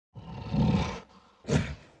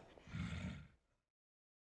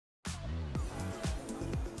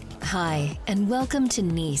Hi, and welcome to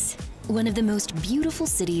Nice, one of the most beautiful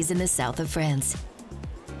cities in the south of France.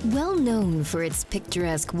 Well known for its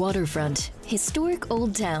picturesque waterfront, historic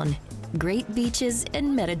old town, great beaches,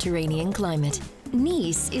 and Mediterranean climate,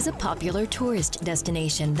 Nice is a popular tourist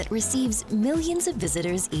destination that receives millions of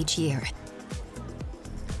visitors each year.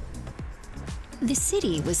 The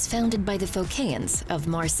city was founded by the Phocéens of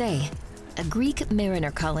Marseille, a Greek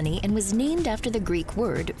mariner colony, and was named after the Greek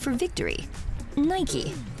word for victory,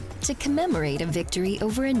 Nike, to commemorate a victory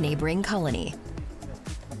over a neighboring colony.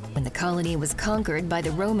 When the colony was conquered by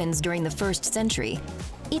the Romans during the 1st century,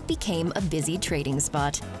 it became a busy trading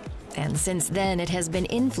spot. And since then, it has been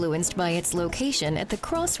influenced by its location at the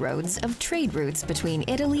crossroads of trade routes between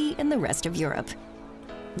Italy and the rest of Europe.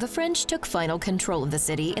 The French took final control of the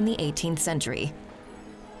city in the 18th century.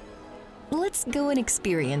 Let's go and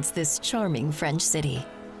experience this charming French city.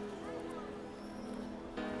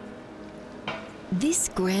 This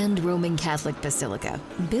grand Roman Catholic basilica,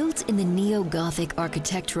 built in the neo-Gothic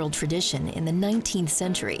architectural tradition in the 19th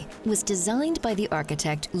century, was designed by the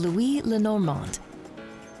architect Louis Lenormand.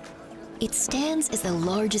 It stands as the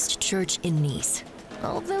largest church in Nice.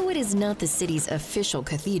 Although it is not the city's official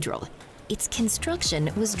cathedral, its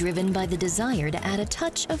construction was driven by the desire to add a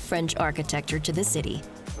touch of French architecture to the city,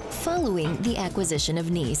 following the acquisition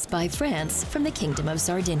of Nice by France from the Kingdom of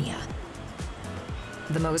Sardinia.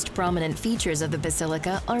 The most prominent features of the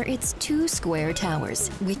basilica are its 2 square towers,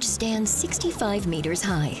 which stand 65 meters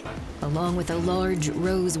high, along with a large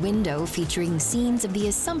rose window featuring scenes of the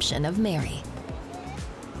Assumption of Mary.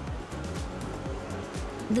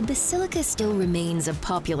 The basilica still remains a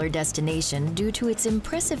popular destination due to its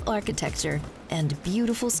impressive architecture and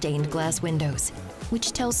beautiful stained glass windows,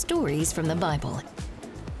 which tell stories from the Bible.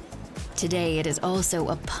 Today, it is also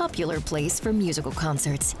a popular place for musical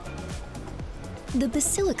concerts. The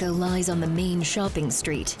basilica lies on the main shopping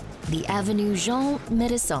street, the Avenue Jean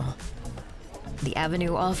Médecin. The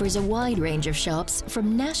avenue offers a wide range of shops,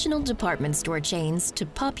 from national department store chains to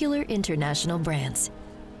popular international brands.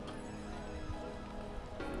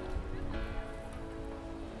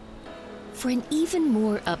 For an even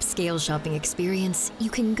more upscale shopping experience, you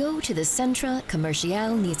can go to the Centre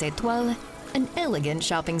Commercial Nice Étoile, an elegant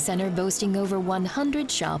shopping center boasting over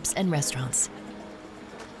 100 shops and restaurants.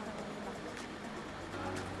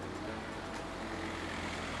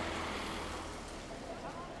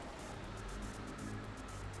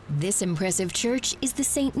 This impressive church is the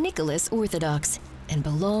St. Nicholas Orthodox and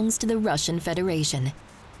belongs to the Russian Federation,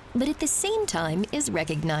 but at the same time is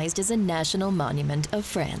recognized as a national monument of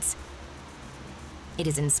France. It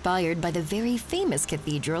is inspired by the very famous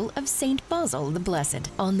Cathedral of St. Basil the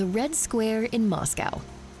Blessed on the Red Square in Moscow,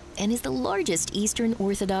 and is the largest Eastern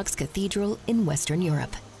Orthodox cathedral in Western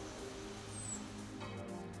Europe.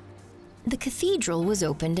 The cathedral was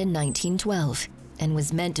opened in 1912 and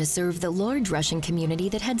was meant to serve the large Russian community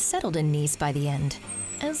that had settled in Nice by the end,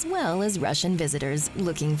 as well as Russian visitors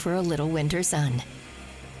looking for a little winter sun.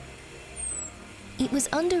 It was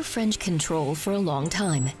under French control for a long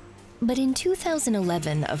time, but in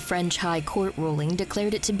 2011, a French High Court ruling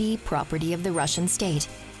declared it to be property of the Russian state,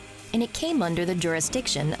 and it came under the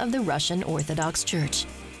jurisdiction of the Russian Orthodox Church.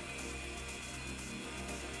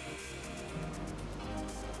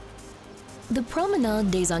 The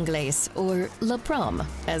Promenade des Anglais, or La Prom,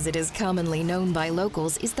 as it is commonly known by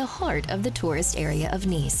locals, is the heart of the tourist area of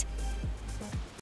Nice.